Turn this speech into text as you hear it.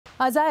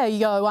Isaah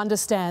Yeo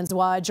understands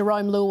why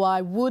Jarome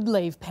Luai would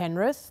leave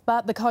Penrith,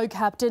 but the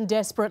co-captain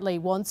desperately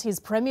wants his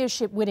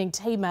premiership-winning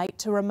teammate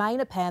to remain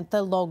a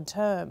Panther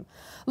long-term.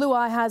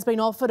 Luai has been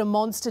offered a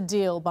monster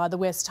deal by the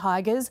West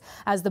Tigers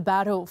as the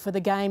battle for the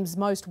game's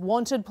most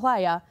wanted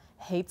player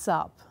heats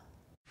up.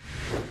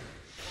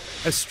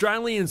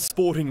 Australian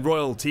sporting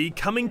royalty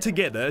coming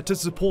together to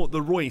support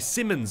the Roy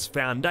Simmons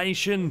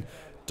Foundation.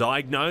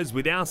 Diagnosed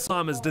with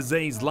Alzheimer's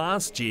disease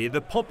last year,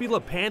 the popular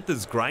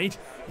Panthers great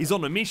is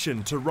on a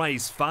mission to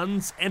raise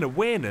funds and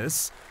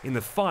awareness in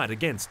the fight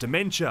against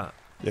dementia.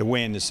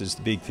 Awareness is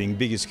the big thing,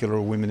 biggest killer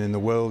of women in the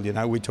world. You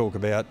know, we talk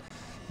about,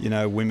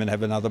 women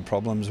having other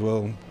problems.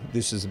 Well,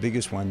 this is the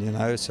biggest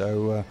one,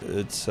 so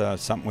it's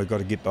something we've got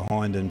to get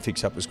behind and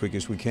fix up as quick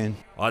as we can.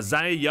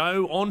 Isaah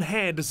Yeo on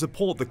hand to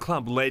support the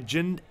club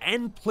legend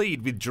and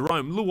plead with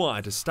Jarome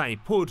Luai to stay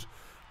put.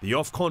 The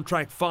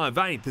off-contract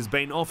 5'8" has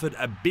been offered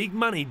a big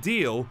money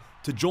deal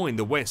to join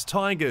the West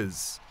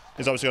Tigers.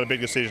 He's obviously got a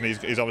big decision.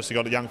 He's obviously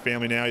got a young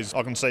family now.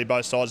 I can see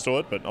both sides to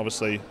it, but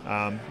obviously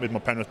with my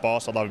Penrith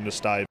boss, I'd love him to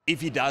stay. If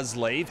he does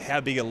leave,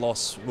 how big a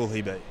loss will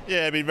he be?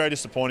 Yeah, it'd be very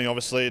disappointing.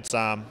 Obviously, it's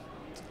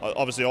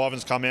obviously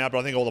Ivan's come out, but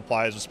I think all the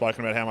players have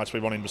spoken about how much we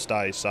want him to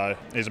stay. So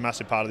he's a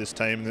massive part of this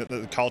team.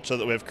 The culture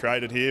that we've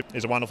created here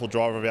is a wonderful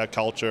driver of our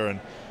culture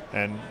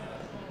and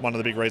one of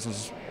the big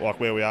reasons like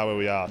where we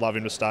are. Love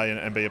him to stay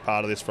and be a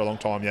part of this for a long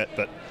time yet,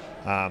 but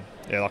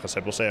yeah, like I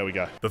said, we'll see how we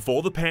go.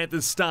 Before the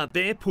Panthers start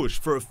their push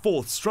for a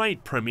fourth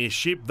straight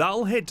premiership,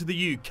 they'll head to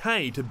the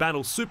UK to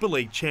battle Super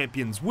League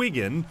champions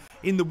Wigan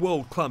in the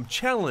World Club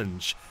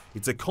Challenge.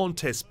 It's a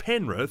contest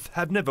Penrith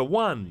have never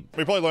won.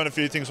 We probably learned a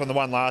few things from the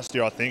one last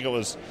year. I think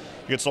you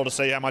could sort of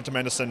see how much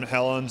tremendous St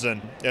Helens,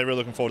 and yeah, really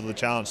looking forward to the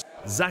challenge.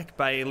 Zach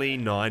Bailey,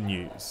 9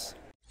 News.